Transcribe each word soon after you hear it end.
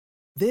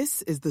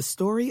This is the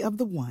story of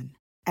the one.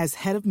 As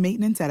head of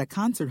maintenance at a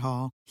concert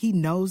hall, he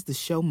knows the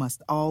show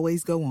must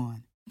always go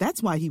on.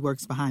 That's why he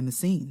works behind the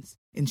scenes,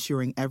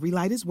 ensuring every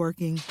light is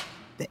working,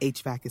 the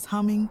HVAC is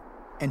humming,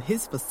 and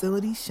his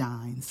facility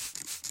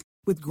shines.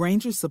 With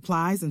Grainger's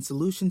supplies and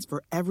solutions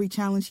for every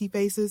challenge he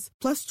faces,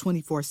 plus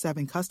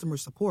 24/7 customer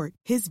support,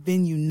 his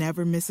venue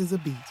never misses a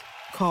beat.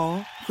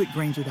 Call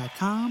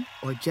quickgrainger.com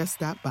or just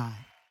stop by.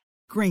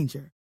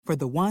 Grainger, for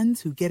the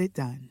ones who get it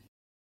done.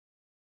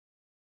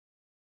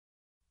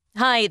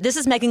 Hi, this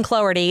is Megan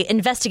Cloherty,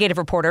 investigative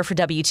reporter for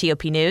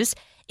WTOP News.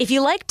 If you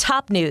like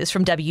top news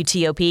from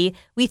WTOP,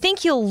 we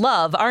think you'll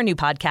love our new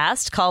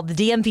podcast called The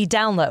DMV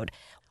Download,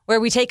 where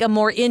we take a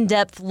more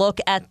in-depth look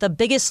at the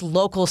biggest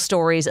local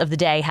stories of the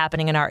day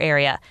happening in our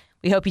area.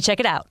 We hope you check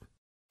it out.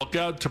 Walk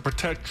out to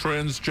protect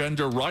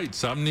transgender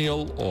rights. I'm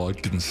Neil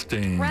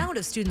Augenstein. Proud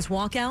of students'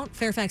 walkout,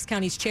 Fairfax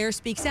County's chair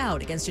speaks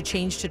out against a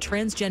change to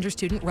transgender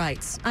student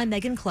rights. I'm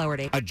Megan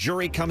Cloherty. A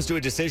jury comes to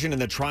a decision in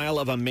the trial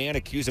of a man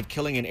accused of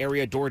killing an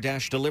area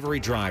DoorDash delivery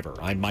driver.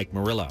 I'm Mike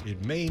Murillo.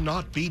 It may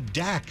not be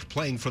Dak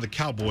playing for the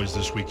Cowboys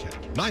this weekend.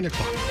 9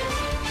 o'clock.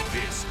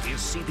 This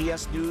is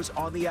CBS News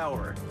on the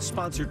Hour,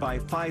 sponsored by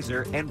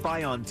Pfizer and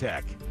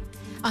BioNTech.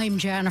 I'm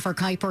Jennifer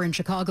Kuiper in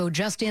Chicago.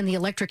 Just in, the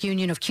Electric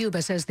Union of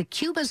Cuba says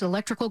Cuba's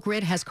electrical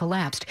grid has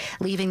collapsed,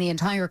 leaving the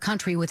entire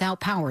country without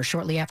power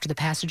shortly after the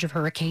passage of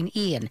Hurricane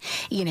Ian.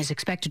 Ian is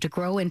expected to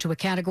grow into a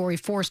Category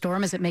 4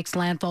 storm as it makes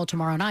landfall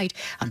tomorrow night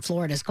on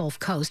Florida's Gulf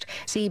Coast.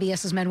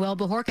 CBS's Manuel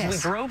Bojorquez. As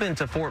we drove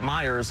into Fort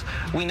Myers,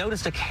 we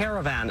noticed a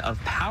caravan of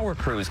power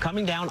crews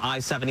coming down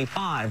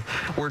I-75.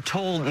 We're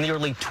told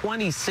nearly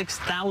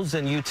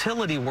 26,000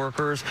 utility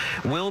workers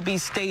will be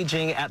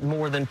staging at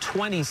more than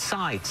 20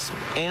 sites,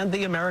 and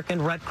the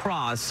American Red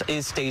Cross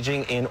is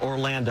staging in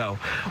Orlando,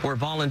 where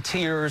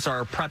volunteers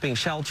are prepping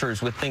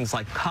shelters with things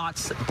like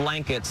cots,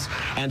 blankets,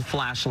 and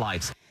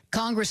flashlights.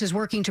 Congress is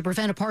working to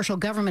prevent a partial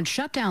government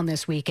shutdown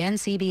this weekend.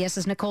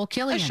 CBS's Nicole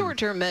Killian. A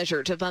short-term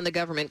measure to fund the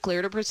government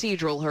cleared a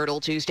procedural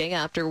hurdle Tuesday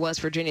after West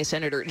Virginia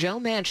Senator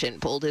Joe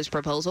Manchin pulled his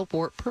proposal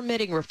for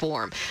permitting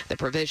reform. The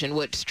provision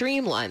would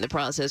streamline the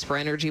process for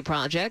energy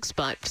projects,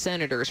 but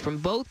senators from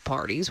both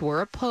parties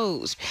were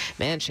opposed.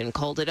 Manchin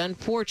called it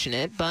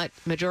unfortunate, but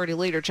Majority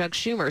Leader Chuck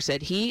Schumer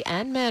said he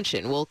and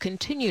Manchin will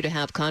continue to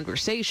have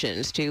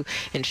conversations to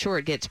ensure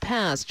it gets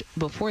passed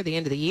before the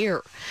end of the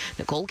year.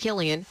 Nicole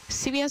Killian,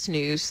 CBS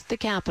News, the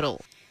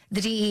Capitol.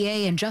 The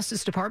DEA and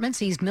Justice Department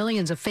seized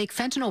millions of fake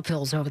fentanyl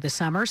pills over the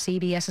summer.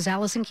 CBS's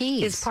Allison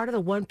Keyes. It's part of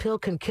the One Pill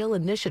Can Kill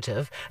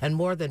initiative, and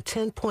more than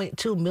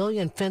 10.2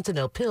 million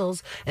fentanyl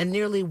pills and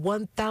nearly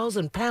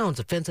 1,000 pounds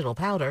of fentanyl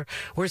powder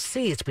were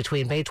seized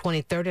between May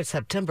 23rd and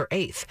September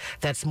 8th.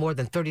 That's more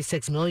than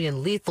 36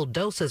 million lethal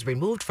doses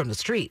removed from the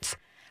streets.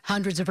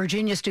 Hundreds of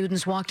Virginia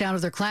students walked out of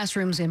their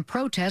classrooms in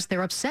protest.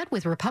 They're upset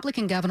with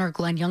Republican Governor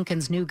Glenn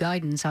Youngkin's new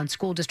guidance on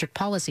school district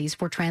policies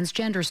for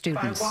transgender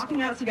students. By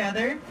walking out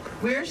together,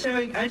 we're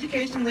showing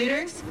education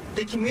leaders,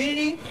 the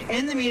community,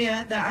 and the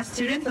media that as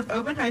students of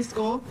Open High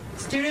School,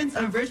 students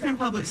of Richmond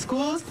Public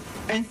Schools,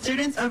 and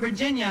students of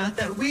Virginia,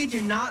 that we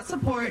do not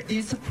support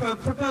these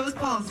proposed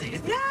policies.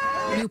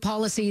 Yay! New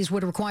policies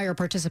would require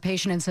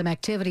participation in some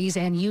activities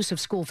and use of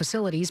school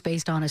facilities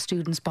based on a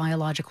student's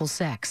biological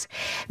sex.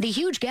 The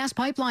huge gas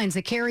pipelines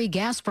that carry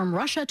gas from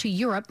Russia to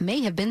Europe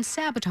may have been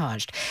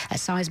sabotaged. A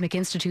seismic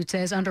institute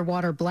says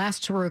underwater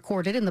blasts were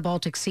recorded in the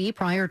Baltic Sea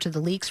prior to the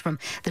leaks from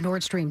the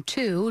Nord Stream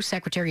 2.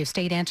 Secretary of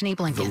State Antony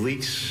Blinken. The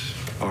leaks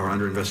are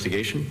under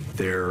investigation.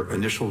 There are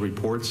initial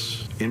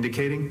reports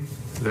indicating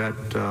that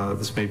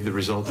this may be the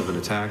result of an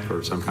attack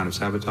or some kind of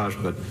sabotage,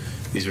 but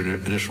these are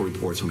initial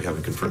reports and we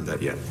haven't confirmed that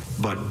yet.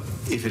 But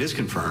if it is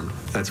confirmed,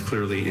 that's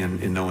clearly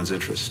in no one's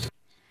interest.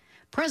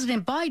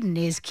 President Biden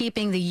is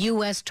keeping the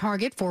U.S.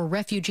 target for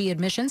refugee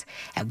admissions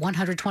at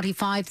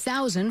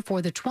 125,000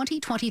 for the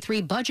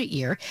 2023 budget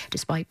year,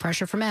 despite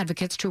pressure from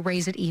advocates to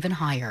raise it even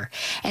higher.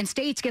 And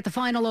states get the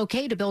final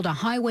okay to build a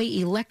highway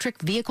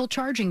electric vehicle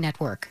charging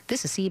network.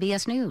 This is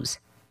CBS News.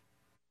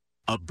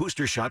 A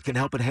booster shot can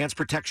help enhance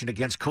protection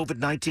against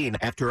COVID-19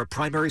 after a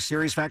primary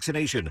series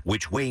vaccination,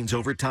 which wanes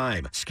over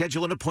time.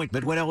 Schedule an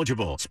appointment when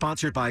eligible.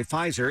 Sponsored by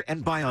Pfizer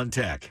and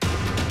BioNTech.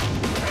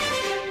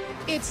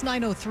 It's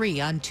 9:03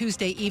 on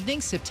Tuesday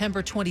evening,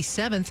 September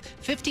 27th.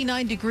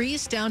 59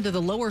 degrees down to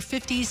the lower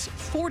 50s,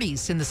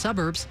 40s in the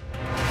suburbs.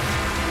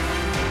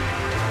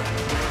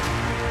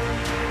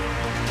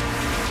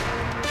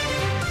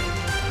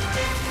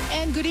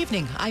 And good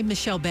evening. I'm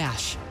Michelle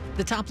Bash.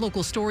 The top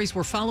local stories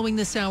we're following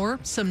this hour.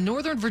 Some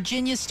Northern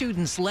Virginia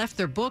students left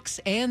their books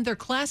and their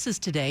classes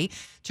today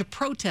to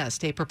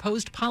protest a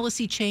proposed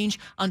policy change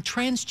on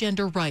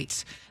transgender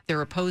rights.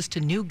 They're opposed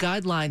to new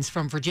guidelines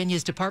from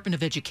Virginia's Department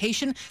of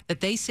Education that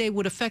they say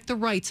would affect the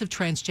rights of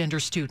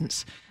transgender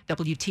students.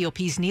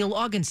 WTOP's Neil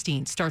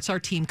Augenstein starts our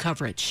team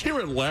coverage. Here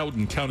at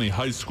Loudoun County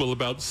High School,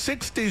 about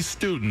 60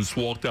 students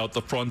walked out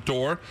the front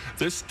door.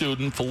 This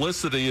student,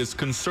 Felicity, is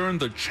concerned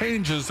that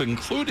changes,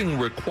 including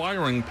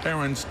requiring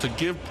parents to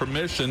give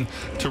permission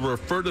to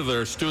refer to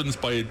their students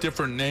by a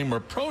different name or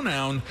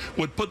pronoun,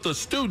 would put the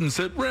students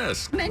at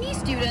risk. Many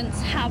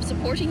students have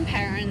supporting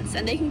parents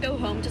and they can go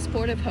home to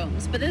supportive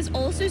homes, but there's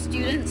also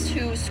students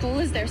whose school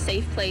is their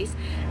safe place,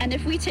 and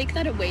if we take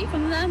that away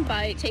from them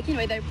by taking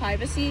away their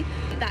privacy,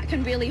 that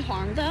can really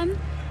harm them.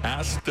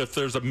 Asked if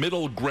there's a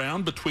middle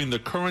ground between the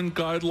current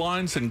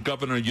guidelines and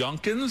Governor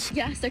Youngkin's.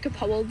 Yes, there could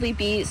probably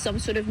be some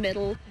sort of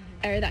middle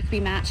area that could be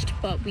matched,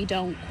 but we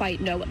don't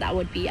quite know what that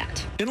would be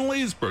yet. In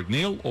Leesburg,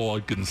 Neil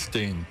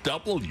Augenstein,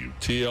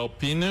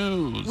 WTOP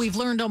News. We've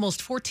learned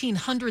almost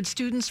 1,400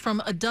 students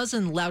from a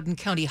dozen Loudoun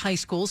County high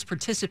schools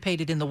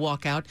participated in the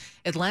walkout.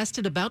 It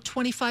lasted about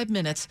 25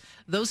 minutes.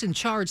 Those in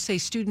charge say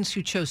students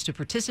who chose to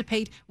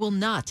participate will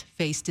not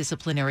face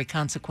disciplinary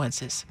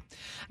consequences.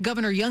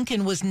 Governor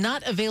Youngkin was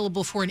not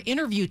available for an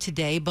interview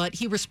today, but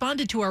he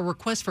responded to our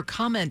request for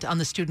comment on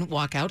the student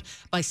walkout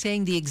by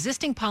saying the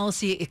existing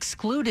policy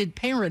excluded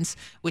parents,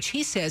 which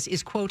he says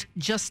is, quote,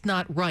 just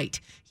not right.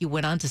 He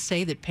went on to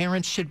say that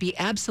parents should be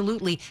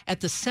absolutely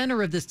at the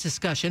center of this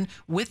discussion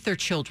with their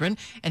children,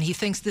 and he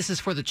thinks this is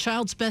for the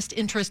child's best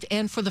interest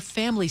and for the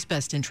family's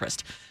best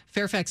interest.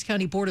 Fairfax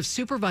County Board of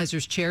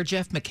Supervisors Chair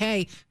Jeff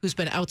McKay, who's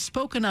been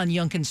outspoken on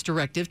Youngkin's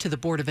directive to the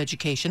Board of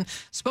Education,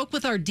 spoke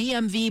with our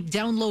DMV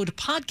Download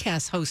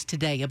podcast host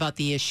today about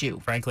the issue.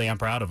 Frankly, I'm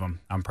proud of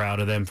them. I'm proud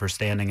of them for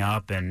standing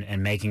up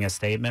and making a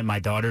statement. My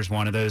daughter's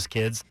one of those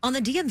kids. On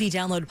the DMV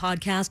Download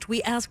podcast,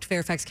 we asked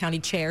Fairfax County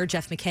Chair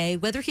Jeff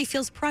McKay whether he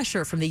feels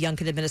pressure from the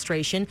Youngkin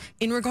administration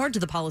in regard to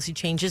the policy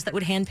changes that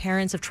would hand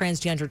parents of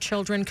transgender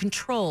children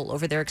control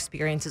over their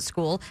experience at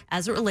school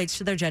as it relates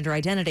to their gender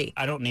identity.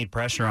 I don't need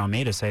pressure on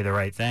me to say the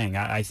right thing.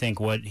 I think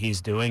what he's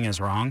doing is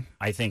wrong.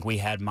 I think we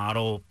had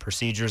model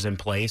procedures in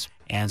place.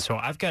 And so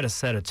I've got to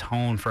set a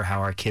tone for how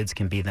our kids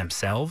can be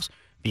themselves,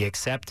 be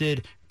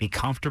accepted, be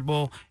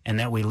comfortable, and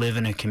that we live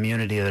in a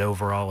community that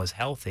overall is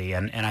healthy.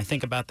 And I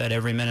think about that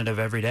every minute of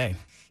every day.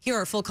 Hear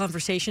our full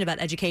conversation about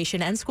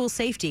education and school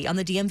safety on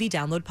the DMV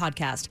Download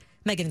podcast.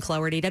 Megan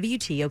Cloherty,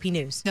 WTOP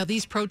News. Now,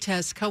 these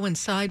protests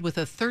coincide with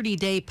a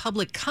 30-day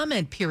public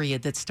comment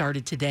period that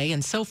started today.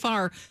 And so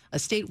far, a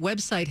state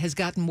website has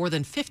gotten more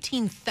than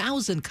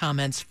 15,000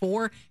 comments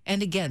for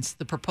and against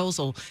the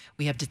proposal.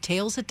 We have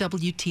details at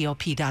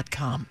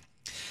WTOP.com.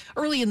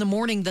 Early in the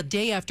morning, the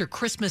day after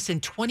Christmas in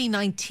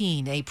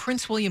 2019, a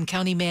Prince William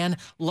County man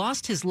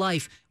lost his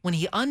life when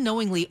he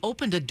unknowingly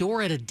opened a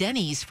door at a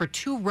Denny's for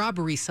two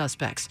robbery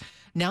suspects.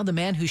 Now the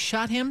man who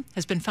shot him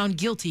has been found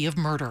guilty of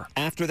murder.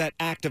 After that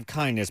act of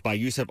kindness by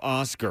Yusuf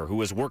Oscar, who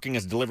was working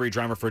as a delivery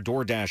driver for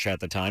DoorDash at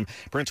the time,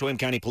 Prince William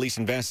County police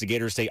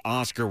investigators say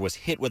Oscar was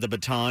hit with a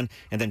baton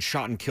and then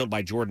shot and killed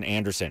by Jordan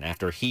Anderson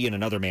after he and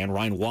another man,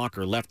 Ryan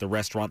Walker, left the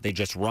restaurant they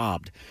just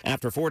robbed.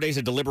 After 4 days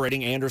of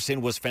deliberating,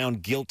 Anderson was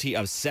found guilty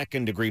of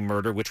second-degree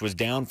murder, which was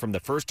down from the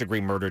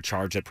first-degree murder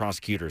charge that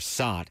prosecutors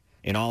sought.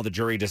 In all, the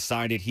jury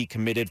decided he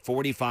committed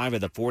 45 of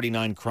the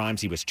 49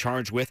 crimes he was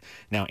charged with.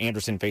 Now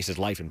Anderson faces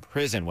life in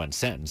prison when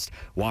sentenced.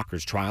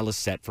 Walker's trial is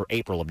set for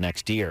April of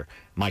next year.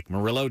 Mike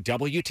Murillo,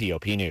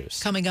 WTOP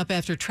News. Coming up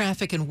after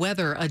traffic and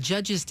weather, a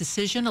judge's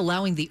decision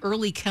allowing the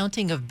early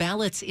counting of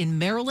ballots in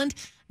Maryland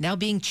now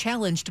being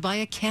challenged by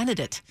a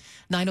candidate.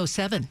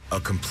 9:07. A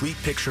complete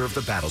picture of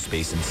the battle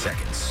space in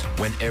seconds,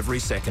 when every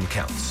second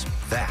counts.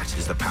 That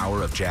is the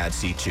power of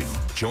JADC2,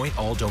 Joint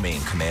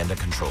All-Domain Command and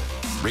Control.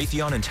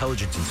 Raytheon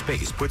Intelligence in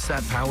Space puts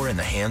that power in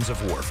the hands of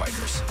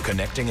warfighters,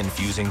 connecting and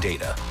fusing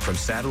data from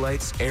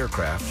satellites,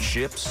 aircraft,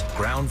 ships,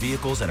 ground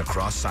vehicles, and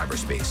across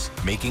cyberspace,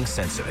 making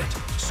sense of it,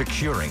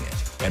 securing it,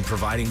 and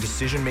providing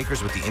decision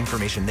makers with the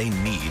information they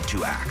need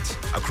to act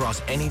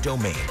across any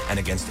domain and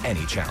against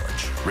any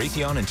challenge.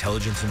 Raytheon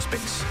Intelligence in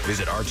Space.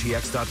 Visit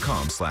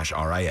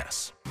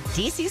rtx.com/RIS.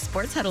 DC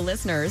Sports Huddle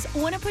listeners,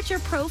 want to put your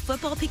pro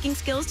football picking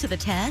skills to the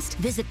test?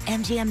 Visit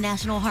MGM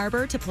National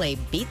Harbor to play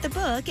Beat the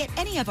Book at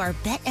any of our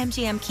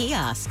BetMGM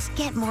kiosks.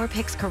 Get more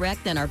picks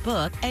correct than our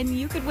book, and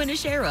you could win a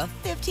share of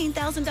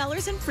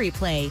 $15,000 in free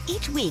play.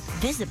 Each week,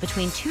 visit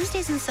between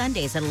Tuesdays and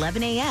Sundays at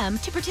 11 a.m.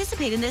 to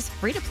participate in this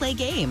free-to-play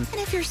game.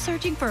 And if you're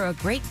searching for a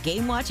great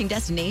game-watching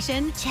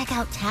destination, check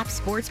out Tap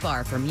Sports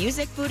Bar for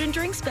music, food, and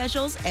drink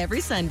specials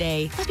every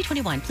Sunday. Must be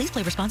 21. Please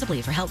play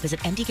responsibly. For help, visit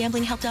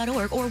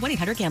mdgamblinghelp.org or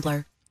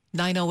 1-800-GAMBLER.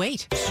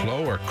 9:08.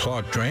 Slow or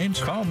clogged drains?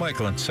 Call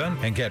Michael & Son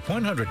and get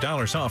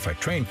 $100 off a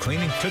drain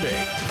cleaning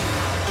today.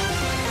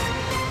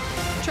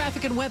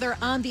 Traffic and weather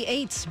on the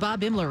 8s.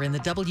 Bob Imler in the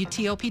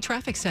WTOP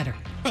Traffic Center.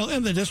 Well,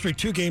 in the District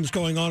 2 games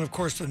going on, of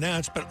course, the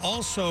Nats, but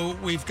also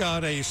we've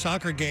got a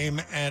soccer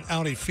game at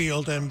Audi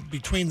Field, and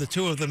between the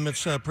two of them,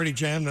 it's pretty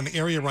jammed in the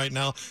area right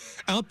now.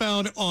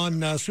 Outbound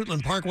on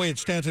Suitland Parkway at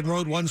Stanton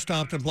Road, one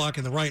stopped and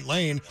blocking the right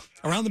lane.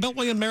 Around the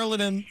Beltway in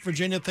Maryland and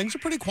Virginia, things are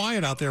pretty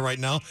quiet out there right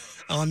now.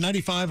 On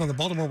 95 on the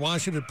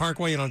Baltimore-Washington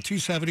Parkway and on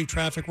 270,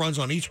 traffic runs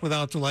on each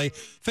without delay.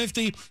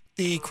 50,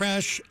 the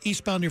crash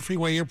eastbound near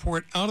Freeway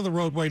Airport out of the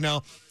roadway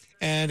now.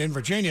 And in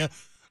Virginia,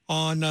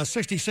 on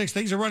 66,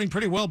 things are running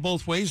pretty well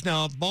both ways.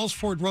 Now,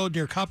 Ballsford Road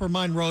near Copper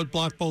Mine Road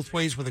blocked both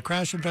ways with a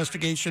crash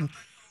investigation.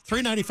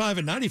 395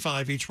 and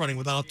 95 each running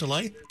without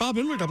delay. Bob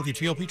Inler,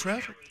 WTOP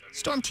Traffic.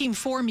 Storm Team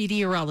 4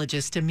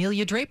 meteorologist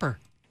Amelia Draper.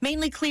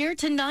 Mainly clear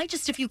tonight,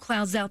 just a few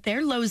clouds out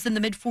there, lows in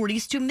the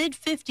mid-40s to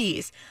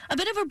mid-50s. A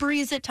bit of a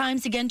breeze at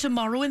times again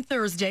tomorrow and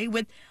Thursday,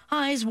 with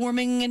highs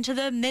warming into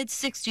the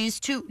mid-60s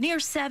to near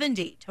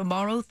 70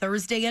 tomorrow,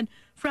 Thursday, and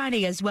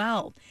Friday as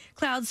well.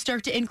 Clouds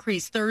start to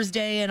increase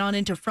Thursday and on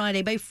into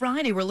Friday. By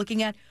Friday, we're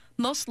looking at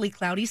mostly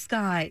cloudy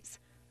skies.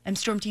 I'm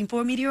Storm Team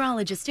 4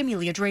 meteorologist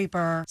Amelia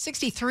Draper.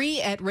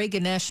 63 at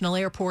Reagan National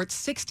Airport,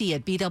 60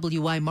 at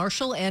BWI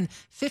Marshall, and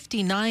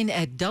 59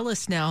 at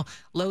Dulles now.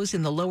 Lows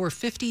in the lower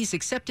 50s,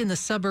 except in the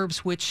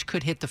suburbs, which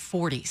could hit the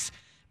 40s.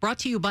 Brought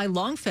to you by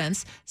Long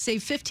Fence.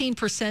 Save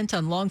 15%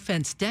 on Long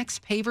Fence decks,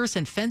 pavers,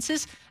 and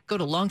fences. Go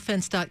to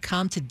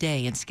longfence.com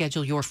today and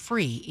schedule your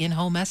free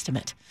in-home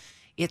estimate.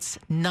 It's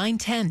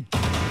 9:10.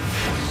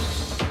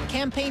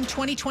 Campaign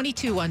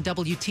 2022 on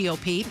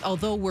WTOP.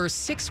 Although we're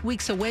 6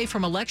 weeks away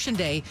from Election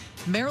Day,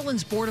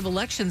 Maryland's Board of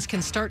Elections can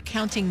start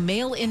counting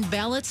mail-in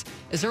ballots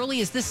as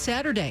early as this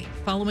Saturday,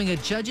 following a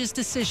judge's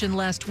decision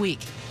last week.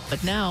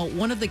 But now,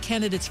 one of the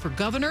candidates for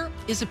governor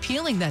is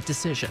appealing that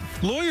decision.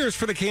 Lawyers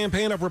for the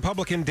campaign of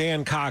Republican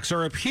Dan Cox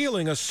are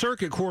appealing a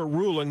circuit court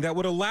ruling that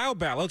would allow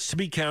ballots to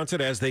be counted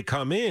as they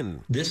come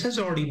in. This has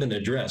already been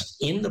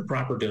addressed in the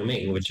proper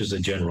domain, which is a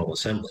General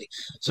Assembly.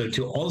 So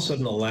to all of a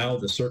sudden allow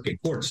the circuit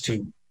courts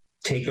to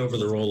take over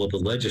the role of the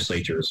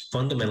legislature is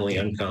fundamentally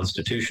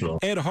unconstitutional.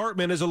 Ed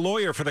Hartman is a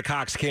lawyer for the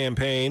Cox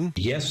campaign.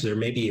 Yes, there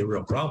may be a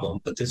real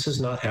problem, but this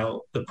is not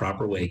how the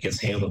proper way it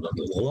gets handled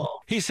under the law.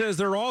 He says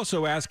they're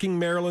also asking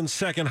Maryland's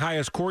second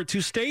highest court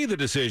to stay the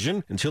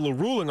decision until a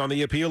ruling on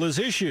the appeal is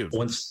issued.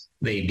 Once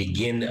they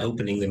begin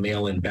opening the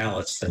mail-in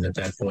ballots, then at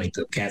that point,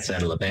 the cat's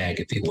out of the bag,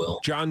 if you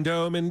will. John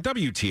Doman,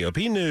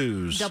 WTOP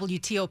News.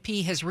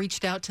 WTOP has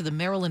reached out to the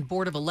Maryland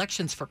Board of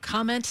Elections for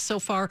comment. So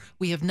far,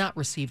 we have not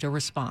received a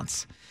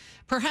response.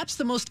 Perhaps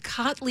the most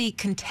hotly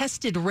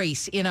contested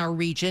race in our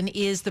region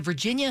is the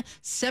Virginia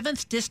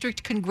 7th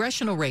District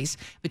congressional race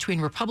between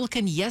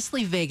Republican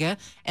Yesli Vega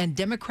and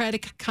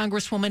Democratic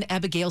Congresswoman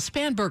Abigail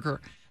Spanberger.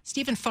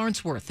 Stephen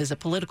Farnsworth is a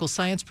political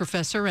science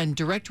professor and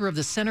director of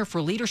the Center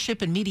for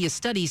Leadership and Media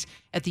Studies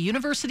at the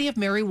University of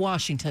Mary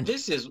Washington.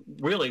 This is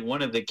really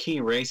one of the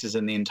key races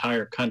in the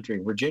entire country.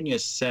 Virginia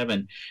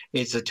 7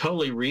 is a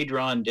totally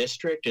redrawn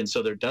district, and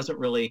so there doesn't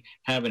really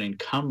have an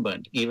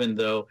incumbent, even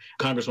though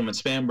Congresswoman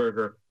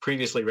Spanberger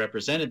previously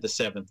represented the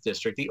 7th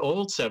district. The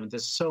old 7th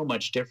is so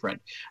much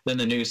different than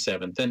the new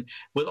 7th. And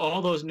with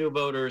all those new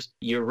voters,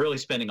 you're really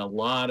spending a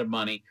lot of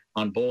money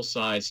on both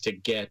sides to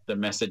get the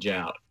message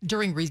out.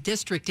 During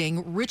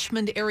redistricting,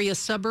 Richmond area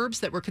suburbs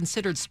that were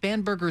considered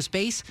Spanberger's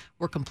base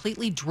were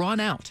completely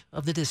drawn out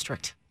of the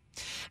district.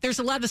 There's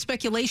a lot of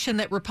speculation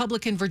that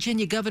Republican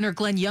Virginia Governor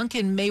Glenn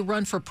Youngkin may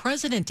run for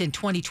president in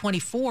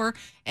 2024,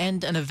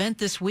 and an event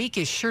this week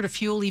is sure to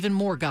fuel even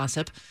more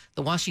gossip.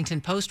 The Washington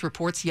Post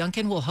reports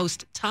Youngkin will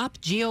host top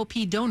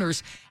GOP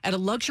donors at a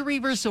luxury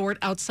resort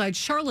outside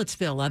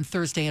Charlottesville on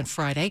Thursday and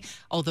Friday,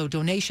 although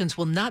donations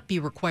will not be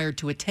required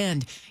to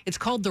attend. It's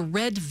called the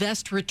Red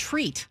Vest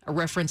Retreat, a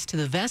reference to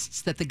the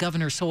vests that the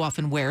governor so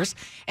often wears,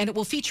 and it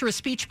will feature a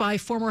speech by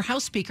former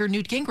House Speaker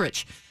Newt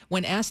Gingrich.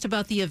 When asked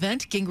about the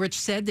event, Gingrich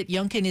said that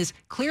Youngkin is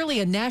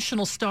clearly a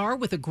national star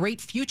with a great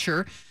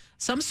future.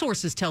 Some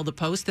sources tell the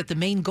Post that the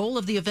main goal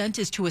of the event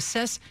is to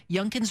assess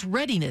Youngkin's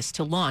readiness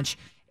to launch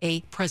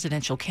a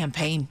presidential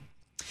campaign.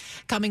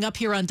 Coming up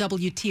here on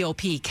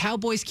WTOP,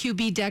 Cowboys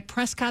QB Dak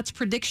Prescott's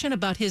prediction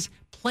about his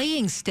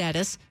playing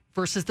status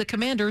versus the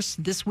Commanders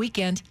this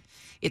weekend.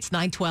 It's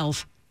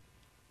 9:12.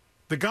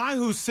 The guy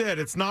who said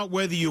it's not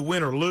whether you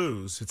win or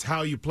lose, it's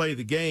how you play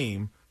the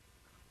game,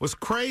 was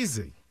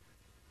crazy.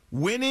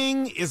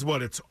 Winning is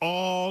what it's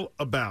all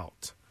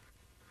about.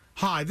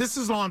 Hi, this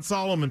is Lon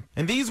Solomon,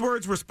 and these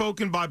words were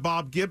spoken by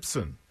Bob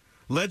Gibson,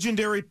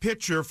 legendary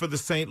pitcher for the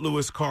St.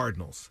 Louis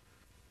Cardinals.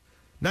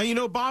 Now, you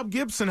know, Bob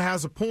Gibson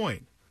has a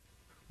point.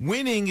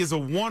 Winning is a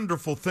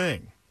wonderful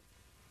thing.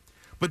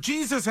 But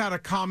Jesus had a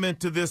comment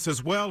to this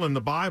as well in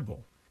the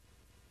Bible.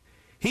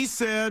 He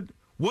said,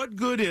 "What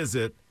good is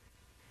it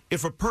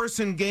if a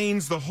person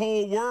gains the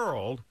whole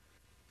world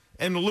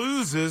and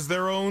loses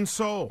their own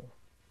soul?"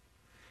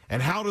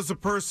 And how does a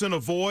person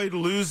avoid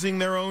losing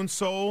their own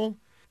soul?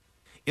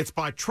 It's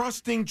by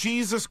trusting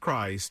Jesus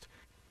Christ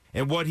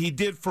and what he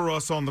did for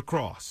us on the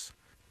cross.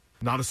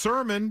 Not a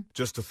sermon,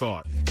 just a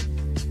thought.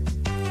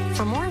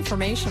 For more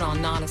information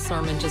on Not a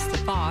Sermon, Just a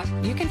Thought,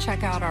 you can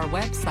check out our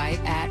website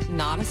at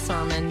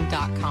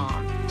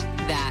notasermon.com.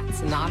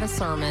 That's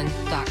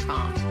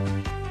notasermon.com.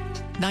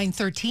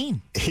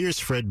 9:13. Here's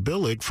Fred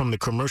Billig from the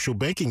commercial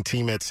banking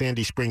team at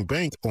Sandy Spring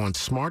Bank on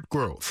Smart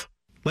Growth.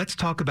 Let's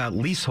talk about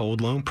leasehold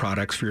loan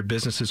products for your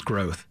business's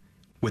growth.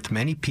 With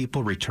many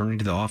people returning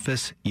to the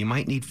office, you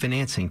might need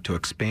financing to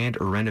expand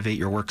or renovate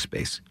your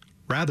workspace,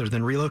 rather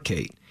than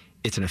relocate.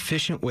 It's an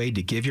efficient way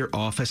to give your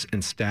office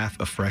and staff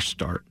a fresh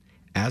start.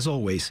 As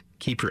always,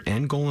 keep your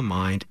end goal in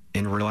mind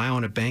and rely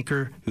on a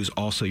banker who's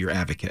also your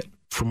advocate.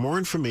 For more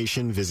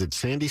information, visit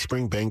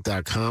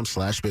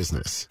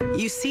sandyspringbank.com/business.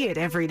 You see it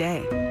every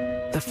day.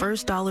 The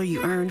first dollar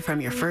you earned from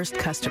your first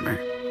customer.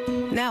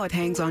 Now it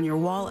hangs on your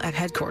wall at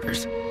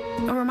headquarters.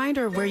 A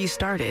reminder of where you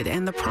started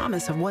and the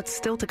promise of what's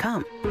still to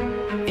come.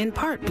 In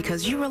part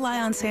because you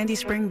rely on Sandy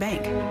Spring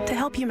Bank to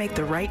help you make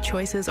the right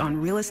choices on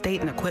real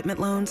estate and equipment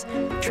loans,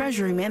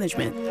 treasury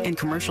management, and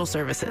commercial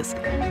services.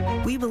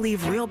 We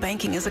believe real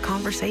banking is a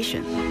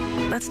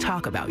conversation. Let's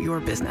talk about your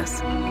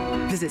business.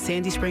 Visit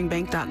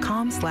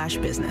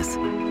sandyspringbank.com/business.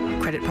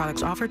 Credit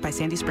products offered by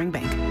Sandy Spring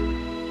Bank.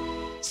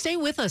 Stay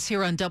with us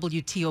here on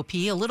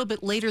WTOP. A little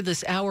bit later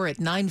this hour at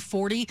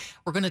 9:40,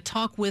 we're going to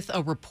talk with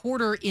a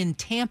reporter in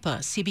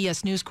Tampa,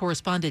 CBS News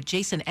correspondent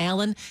Jason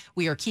Allen.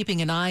 We are keeping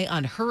an eye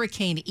on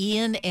Hurricane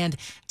Ian, and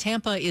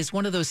Tampa is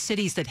one of those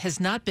cities that has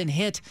not been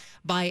hit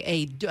by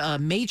a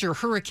major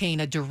hurricane,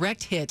 a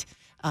direct hit,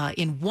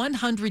 in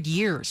 100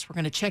 years. We're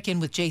going to check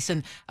in with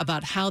Jason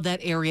about how that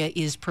area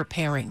is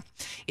preparing.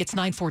 It's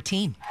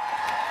 9:14.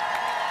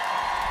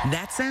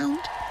 That sound?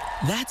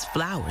 That's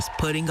flowers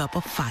putting up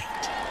a fight.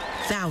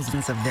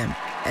 Thousands of them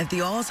at the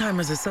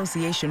Alzheimer's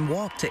Association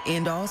Walk to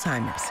End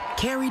Alzheimer's,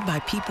 carried by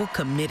people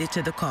committed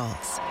to the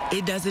cause.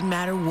 It doesn't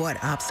matter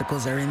what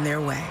obstacles are in their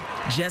way.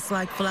 Just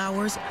like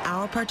flowers,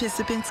 our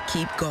participants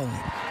keep going,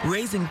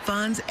 raising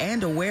funds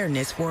and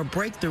awareness for a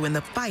breakthrough in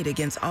the fight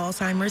against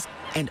Alzheimer's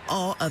and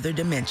all other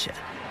dementia.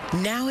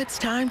 Now it's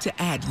time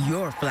to add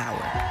your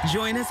flower.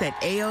 Join us at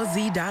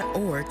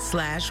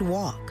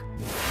alz.org/walk.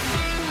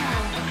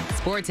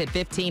 Sports at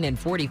 15 and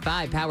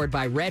 45, powered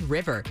by Red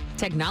River.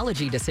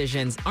 Technology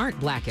decisions aren't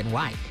black and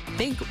white.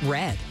 Think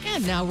red.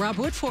 And now Rob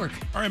Woodfork.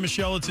 All right,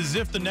 Michelle, it's as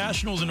if the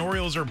Nationals and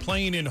Orioles are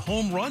playing in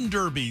home run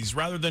derbies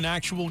rather than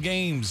actual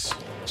games.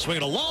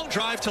 Swinging a long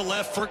drive to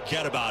left,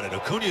 forget about it.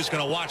 Acuna's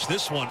going to watch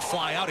this one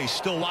fly out. He's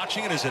still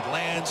watching it as it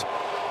lands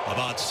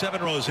about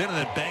 7 rows in and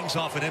then bangs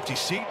off an empty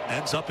seat and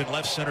ends up in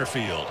left center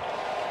field.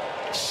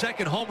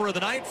 Second homer of the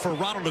night for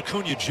Ronald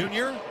Acuna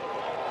Jr.,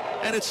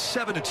 and it's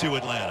 7-2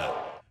 Atlanta.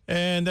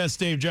 And that's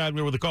Dave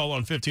Jagler with a call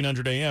on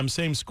 1500 AM.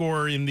 Same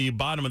score in the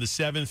bottom of the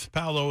 7th.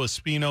 Paolo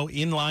Espino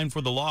in line for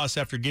the loss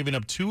after giving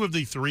up 2 of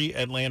the 3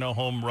 Atlanta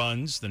home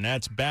runs. The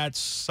Nats bats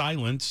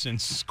silent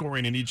and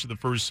scoring in each of the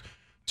first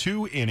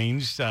 2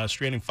 innings,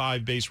 stranding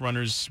 5 base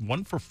runners,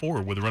 1 for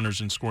 4 with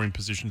runners in scoring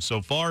position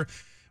so far.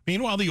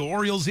 Meanwhile, the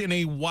Orioles in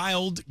a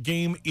wild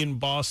game in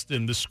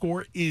Boston. The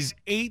score is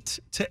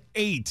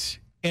 8-8,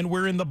 and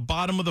we're in the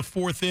bottom of the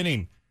 4th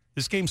inning.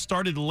 This game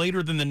started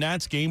later than the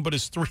Nats game, but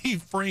is 3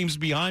 frames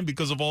behind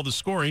because of all the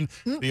scoring.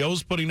 The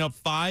O's putting up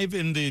 5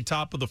 in the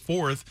top of the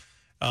 4th.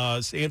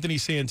 Anthony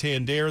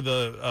Santander,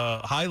 the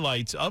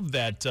highlights of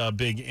that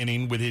big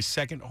inning with his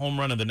second home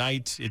run of the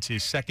night. It's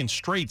his second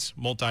straight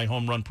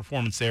multi-home run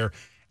performance there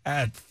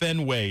at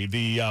Fenway.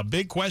 The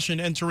big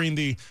question entering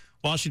the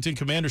Washington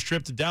Commanders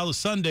trip to Dallas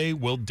Sunday,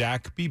 will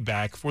Dak be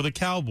back for the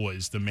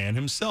Cowboys? The man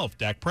himself,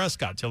 Dak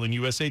Prescott, telling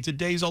USA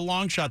Today's a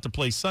long shot to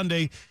play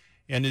Sunday,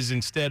 and is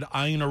instead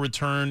eyeing a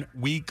return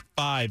week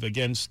 5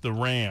 against the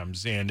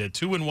Rams. And at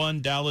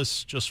 2-1,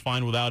 Dallas just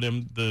fine without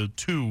him. The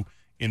 2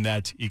 in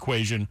that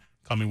equation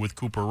coming with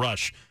Cooper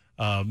Rush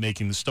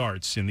making the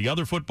starts. In the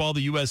other football,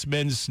 the U.S.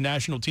 men's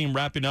national team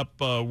wrapping up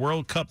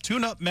World Cup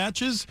tune-up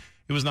matches.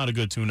 It was not a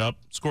good tune-up.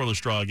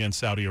 Scoreless draw against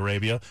Saudi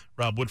Arabia.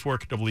 Rob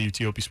Woodfork,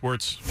 WTOP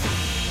Sports.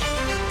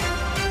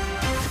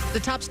 The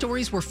top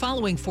stories we're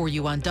following for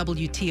you on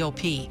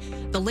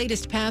WTOP. The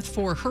latest path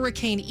for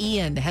Hurricane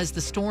Ian has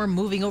the storm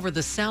moving over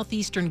the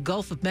southeastern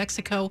Gulf of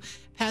Mexico,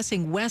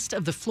 passing west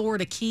of the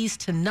Florida Keys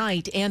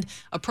tonight and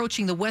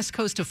approaching the west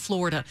coast of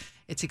Florida.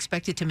 It's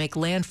expected to make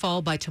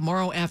landfall by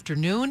tomorrow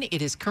afternoon.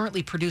 It is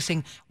currently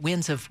producing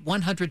winds of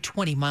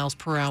 120 miles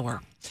per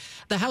hour.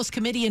 The House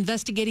committee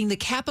investigating the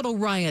Capitol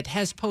riot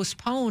has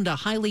postponed a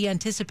highly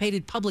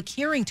anticipated public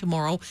hearing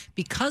tomorrow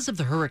because of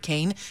the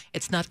hurricane.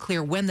 It's not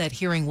clear when that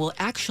hearing will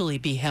actually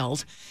be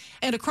held.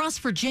 And across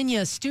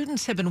Virginia,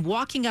 students have been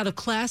walking out of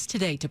class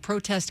today to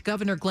protest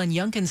Governor Glenn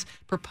Youngkin's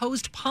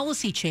proposed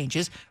policy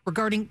changes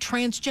regarding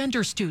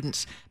transgender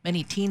students.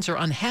 Many teens are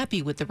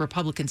unhappy with the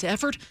Republicans'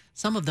 effort.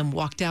 Some of them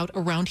walked out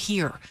around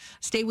here.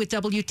 Stay with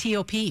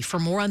WTOP for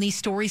more on these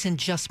stories in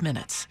just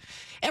minutes.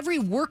 Every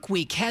work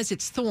week has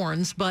its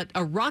thorns, but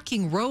a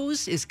rocking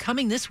rose is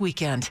coming this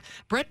weekend.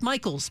 Bret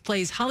Michaels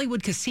plays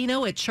Hollywood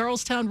Casino at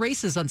Charlestown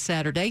Races on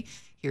Saturday.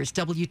 Here's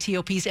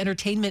WTOP's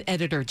entertainment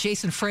editor,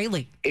 Jason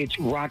Fraley. It's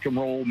rock and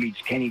roll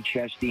meets Kenny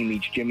Chesney,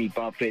 meets Jimmy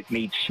Buffett,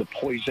 meets the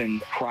Poison,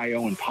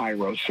 Cryo, and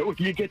Pyro. So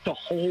you get the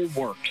whole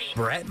works.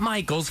 Bret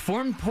Michaels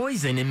formed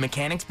Poison in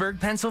Mechanicsburg,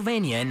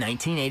 Pennsylvania in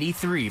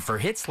 1983 for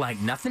hits like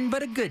Nothing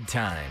But a Good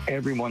Time.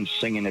 Everyone's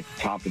singing at the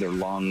top of their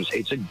lungs.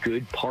 It's a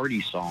good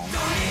party song.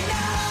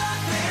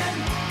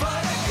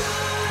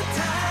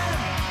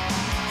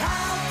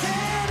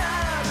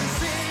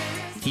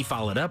 He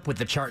followed up with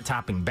the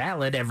chart-topping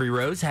ballad, Every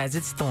Rose Has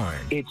Its Thorn.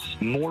 It's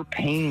more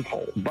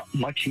painful, but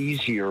much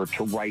easier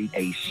to write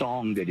a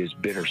song that is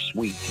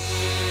bittersweet.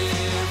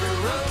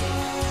 Every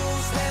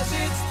rose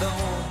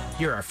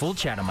Hear our full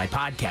chat on my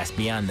podcast,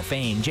 Beyond the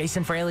Fame.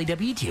 Jason Fraley,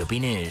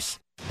 WTOP News.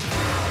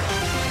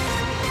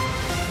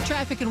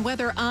 Traffic and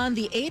weather on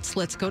the 8s.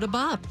 Let's go to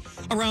Bob.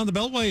 Around the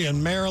Beltway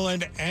in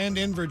Maryland and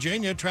in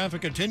Virginia,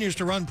 traffic continues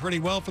to run pretty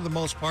well for the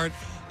most part.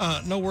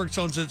 No work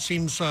zones, it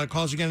seems,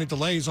 causing any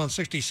delays on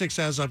 66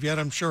 as of yet.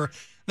 I'm sure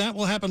that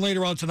will happen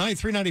later on tonight.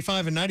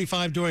 395 and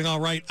 95 doing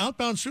all right.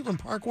 Outbound Suitland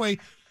Parkway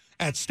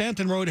at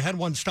Stanton Road had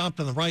one stopped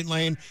in the right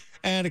lane.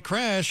 And a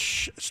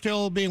crash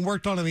still being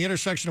worked on in the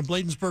intersection of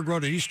Bladensburg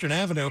Road at Eastern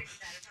Avenue.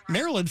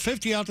 Maryland,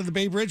 50 out to the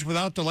Bay Bridge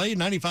without delay.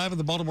 95 in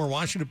the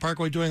Baltimore-Washington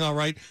Parkway doing all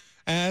right,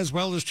 as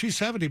well as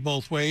 270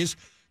 both ways.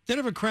 Bit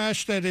of a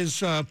crash that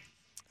is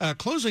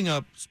closing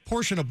a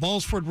portion of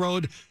Ballsford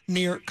Road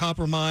near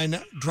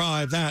Coppermine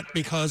Drive. That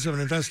because of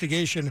an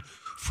investigation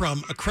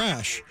from a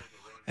crash.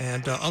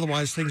 And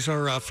otherwise, things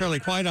are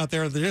fairly quiet out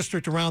there in the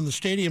district around the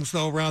stadiums,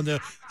 though, around the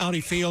Audi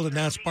Field and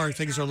Nats Park.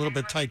 Things are a little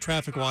bit tight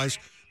traffic-wise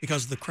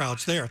because of the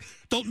crowds there.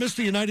 Don't miss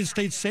the United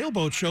States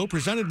Sailboat Show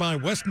presented by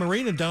West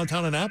Marine in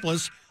downtown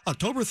Annapolis,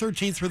 October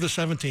 13th through the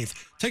 17th.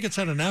 Tickets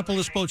at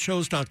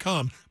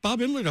AnnapolisBoatShows.com. Bob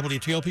Imler,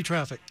 WTOP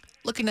Traffic.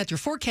 Looking at your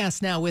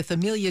forecast now with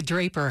Amelia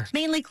Draper.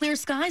 Mainly clear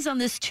skies on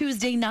this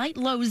Tuesday night,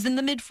 lows in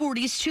the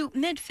mid-40s to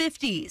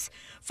mid-50s.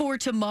 For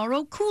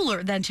tomorrow,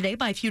 cooler than today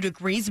by a few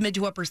degrees, mid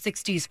to upper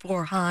 60s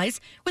for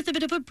highs, with a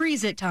bit of a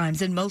breeze at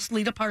times and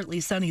mostly to partly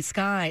sunny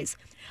skies.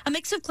 A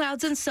mix of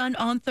clouds and sun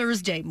on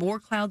Thursday. More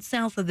clouds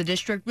south of the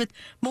district with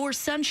more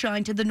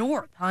sunshine to the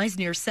north. Highs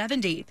near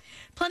 70.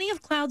 Plenty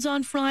of clouds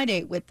on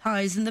Friday with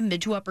highs in the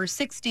mid to upper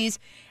 60s.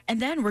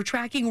 And then we're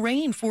tracking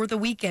rain for the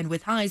weekend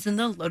with highs in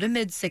the low to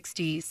mid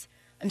 60s.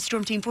 I'm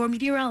Storm Team 4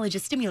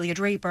 meteorologist Amelia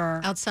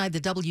Draper. Outside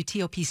the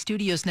WTOP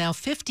studios now,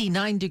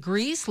 59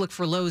 degrees. Look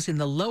for lows in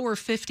the lower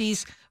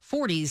 50s,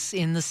 40s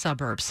in the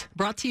suburbs.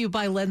 Brought to you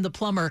by Len the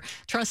Plumber.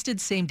 Trusted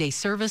same-day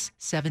service,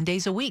 7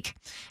 days a week.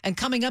 And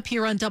coming up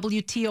here on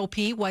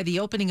WTOP, why the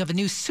opening of a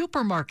new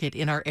supermarket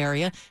in our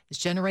area is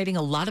generating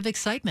a lot of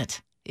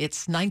excitement.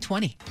 It's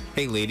 9:20.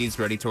 Hey, ladies,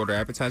 ready to order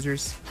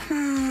appetizers?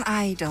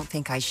 I don't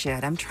think I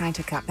should. I'm trying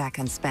to cut back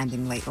on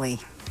spending lately.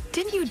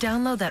 Didn't you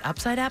download that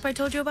Upside app I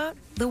told you about?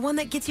 The one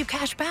that gets you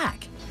cash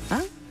back.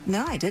 Huh?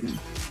 No, I didn't.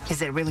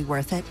 Is it really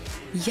worth it?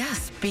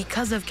 Yes,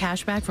 because of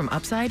cash back from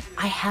Upside,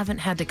 I haven't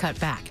had to cut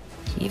back,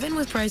 even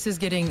with prices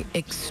getting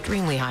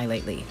extremely high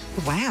lately.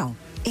 Wow.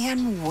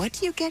 And what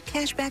do you get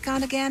cash back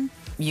on again?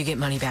 You get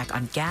money back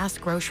on gas,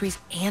 groceries,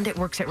 and it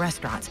works at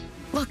restaurants.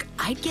 Look,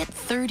 I'd get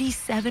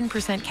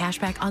 37% cash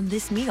back on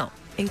this meal,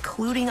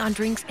 including on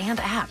drinks and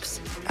apps.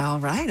 All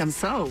right, I'm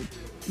sold.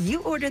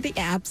 You order the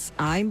apps,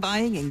 I'm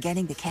buying and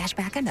getting the cash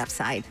back on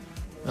Upside.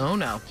 Oh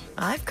no,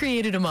 I've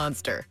created a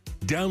monster.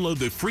 Download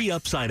the free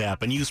Upside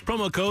app and use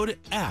promo code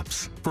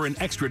APPS for an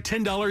extra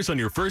 $10 on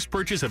your first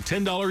purchase of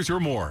 $10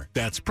 or more.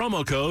 That's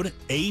promo code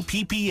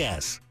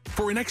APPS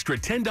for an extra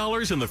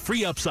 $10 in the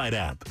free Upside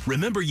app.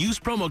 Remember, use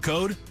promo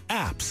code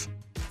APPS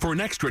for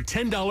an extra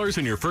 $10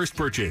 on your first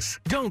purchase.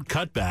 Don't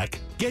cut back.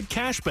 Get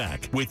cash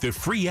back with the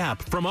free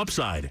app from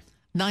Upside.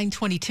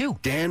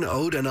 9:22. Dan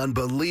owed an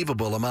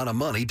unbelievable amount of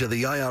money to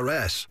the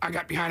IRS. I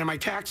got behind on my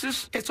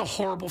taxes. It's a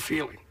horrible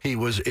feeling. He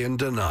was in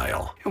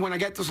denial. And when I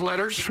get those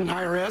letters from the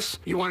IRS,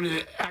 you wanted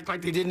to act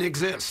like they didn't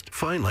exist.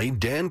 Finally,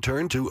 Dan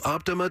turned to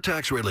Optima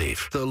Tax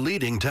Relief, the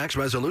leading tax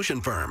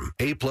resolution firm.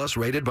 A-plus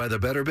rated by the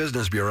Better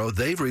Business Bureau,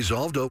 they've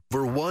resolved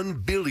over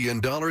 $1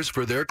 billion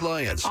for their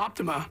clients.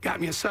 Optima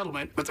got me a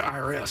settlement with the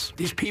IRS.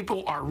 These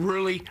people are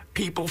really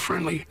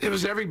people-friendly. It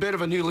was every bit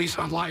of a new lease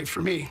on life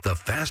for me. The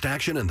fast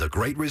action and the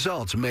great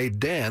results made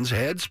Dan's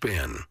head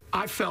spin.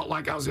 I felt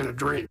like I was in a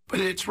dream,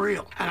 but it's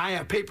real, and I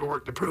have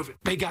paperwork to prove it.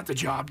 They got the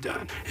job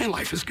done, and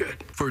life is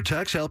good. For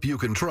tax help you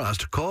can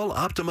trust, call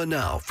Optima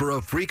now for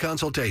a free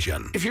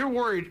consultation. If you're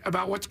worried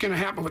about what's going to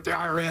happen with the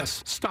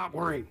IRS, stop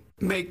worrying.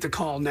 Make the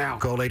call now.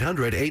 Call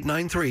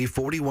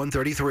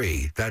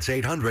 800-893-4133. That's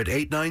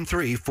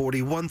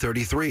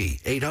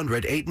 800-893-4133.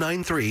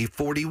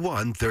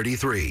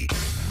 800-893-4133.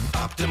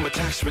 Optima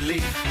Tax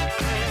Relief.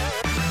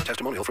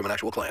 Testimonial from an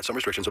actual client. Some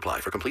restrictions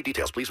apply. For complete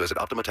details, please visit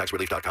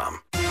OptimaTaxRelief.com.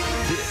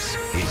 This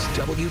is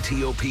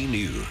WTOP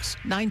News.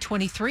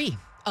 9:23.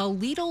 A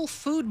Lidl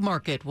food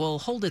market will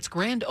hold its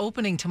grand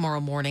opening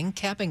tomorrow morning,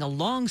 capping a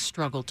long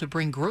struggle to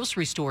bring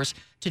grocery stores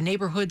to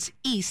neighborhoods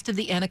east of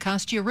the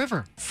Anacostia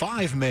River.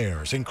 5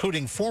 mayors,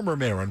 including former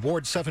mayor and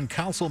Ward 7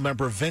 council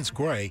member Vince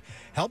Gray,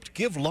 helped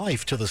give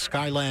life to the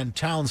Skyland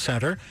Town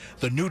Center,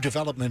 the new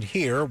development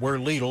here where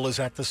Lidl is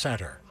at the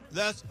center.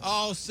 Let's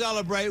all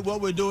celebrate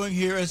what we're doing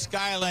here at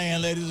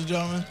Skyland, ladies and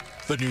gentlemen.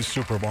 The new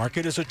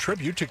supermarket is a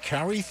tribute to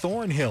Carrie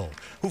Thornhill,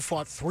 who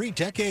fought 3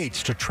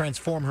 decades to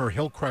transform her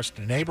Hillcrest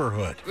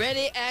neighborhood.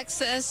 Ready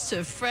access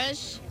to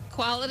fresh,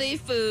 Quality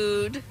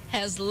food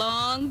has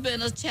long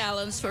been a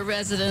challenge for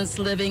residents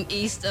living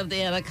east of the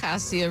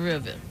Anacostia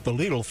River. The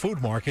Lidl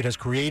Food Market has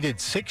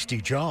created 60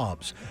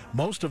 jobs,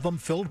 most of them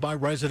filled by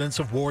residents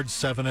of Wards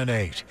 7 and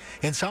 8.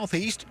 In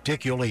Southeast,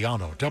 Dick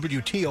Iuliano,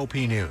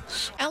 WTOP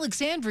News.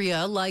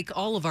 Alexandria, like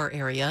all of our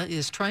area,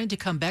 is trying to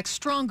come back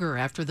stronger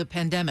after the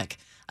pandemic.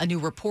 A new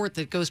report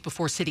that goes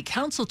before City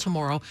Council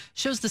tomorrow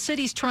shows the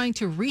city's trying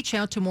to reach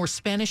out to more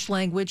Spanish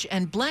language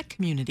and Black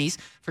communities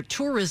for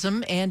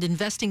tourism and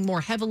investing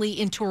more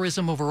heavily in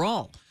tourism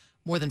overall.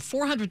 More than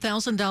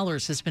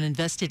 $400,000 has been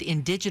invested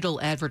in digital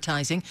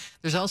advertising.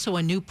 There's also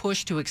a new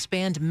push to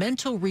expand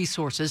mental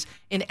resources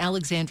in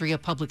Alexandria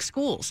public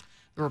schools.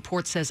 The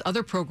report says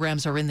other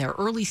programs are in their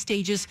early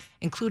stages,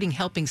 including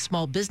helping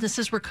small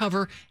businesses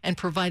recover and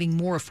providing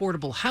more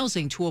affordable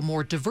housing to a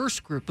more diverse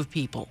group of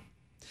people.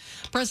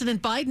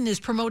 President Biden is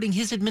promoting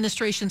his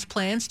administration's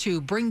plans to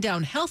bring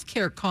down health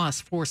care costs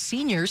for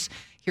seniors.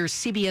 Here's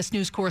CBS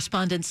News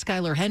correspondent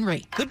Skylar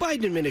Henry. The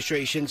Biden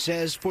administration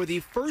says for the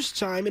first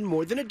time in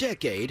more than a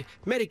decade,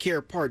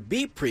 Medicare Part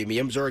B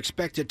premiums are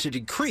expected to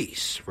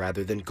decrease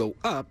rather than go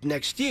up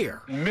next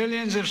year.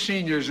 Millions of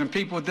seniors and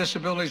people with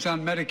disabilities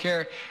on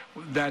Medicare,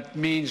 that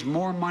means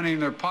more money in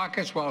their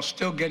pockets while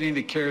still getting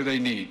the care they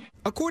need.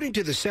 According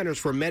to the Centers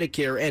for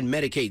Medicare and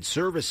Medicaid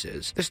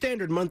Services, the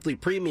standard monthly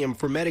premium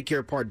for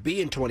Medicare Part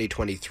B in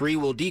 2023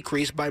 will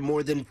decrease by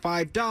more than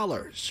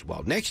 $5,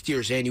 while next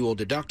year's annual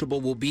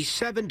deductible will be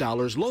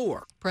 $7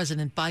 lower.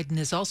 President Biden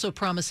is also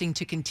promising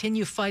to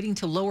continue fighting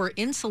to lower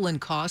insulin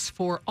costs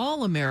for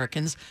all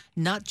Americans,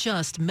 not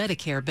just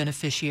Medicare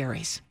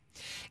beneficiaries.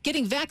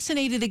 Getting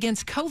vaccinated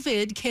against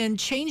COVID can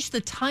change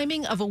the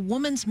timing of a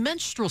woman's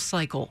menstrual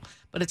cycle,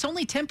 but it's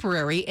only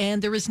temporary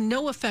and there is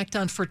no effect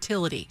on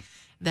fertility.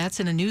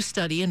 That's in a new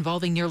study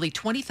involving nearly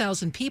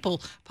 20,000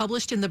 people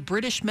published in the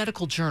British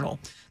Medical Journal.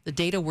 The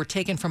data were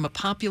taken from a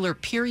popular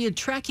period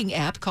tracking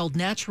app called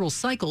Natural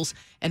Cycles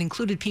and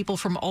included people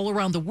from all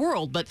around the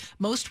world, but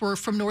most were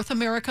from North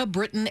America,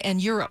 Britain, and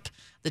Europe.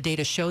 The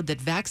data showed that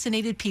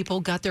vaccinated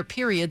people got their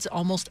periods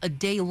almost a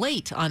day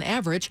late on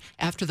average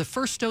after the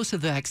first dose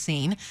of the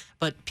vaccine,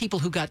 but people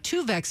who got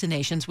 2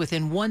 vaccinations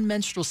within 1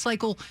 menstrual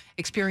cycle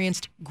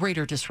experienced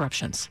greater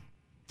disruptions.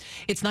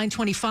 It's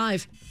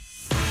 9:25.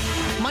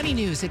 Money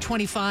News at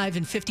 25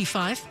 and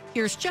 55.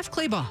 Here's Jeff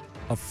Claybaugh.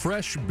 A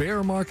fresh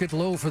bear market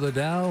low for the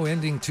Dow,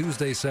 ending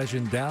Tuesday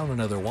session down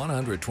another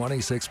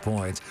 126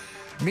 points.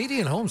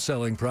 Median home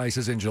selling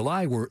prices in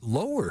July were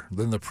lower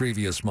than the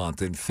previous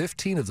month in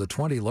 15 of the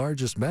 20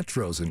 largest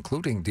metros,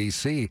 including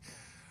D.C.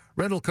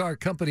 Rental car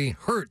company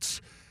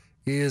Hertz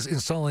is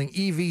installing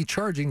EV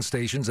charging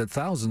stations at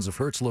thousands of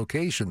Hertz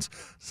locations.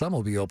 Some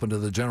will be open to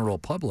the general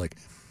public.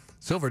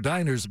 Silver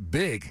Diner's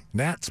big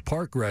Nats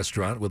Park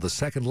restaurant with a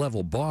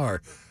second-level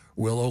bar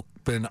will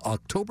open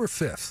October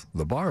 5th.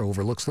 The bar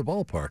overlooks the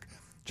ballpark.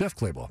 Jeff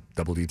Claybaugh,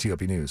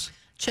 WTOP News.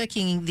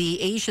 Checking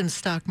the Asian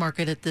stock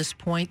market at this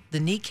point, the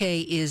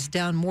Nikkei is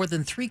down more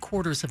than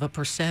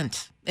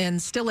 0.75%.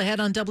 And still ahead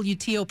on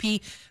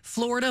WTOP,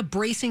 Florida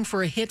bracing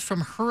for a hit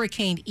from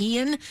Hurricane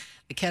Ian.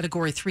 The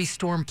Category 3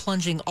 storm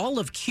plunging all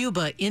of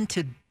Cuba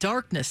into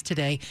darkness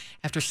today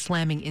after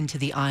slamming into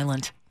the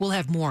island. We'll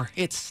have more.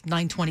 It's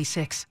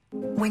 9:26.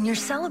 When your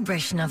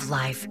celebration of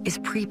life is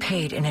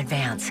prepaid in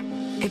advance,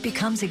 it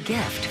becomes a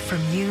gift from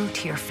you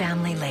to your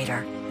family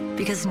later.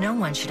 Because no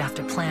one should have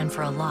to plan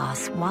for a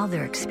loss while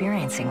they're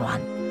experiencing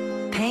one.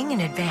 Paying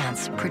in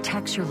advance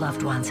protects your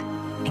loved ones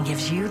and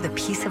gives you the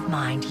peace of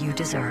mind you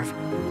deserve.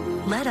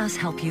 Let us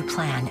help you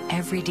plan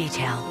every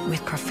detail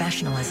with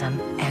professionalism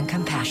and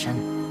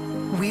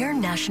compassion. We're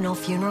National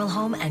Funeral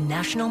Home and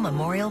National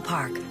Memorial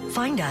Park.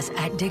 Find us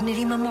at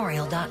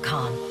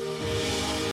dignitymemorial.com.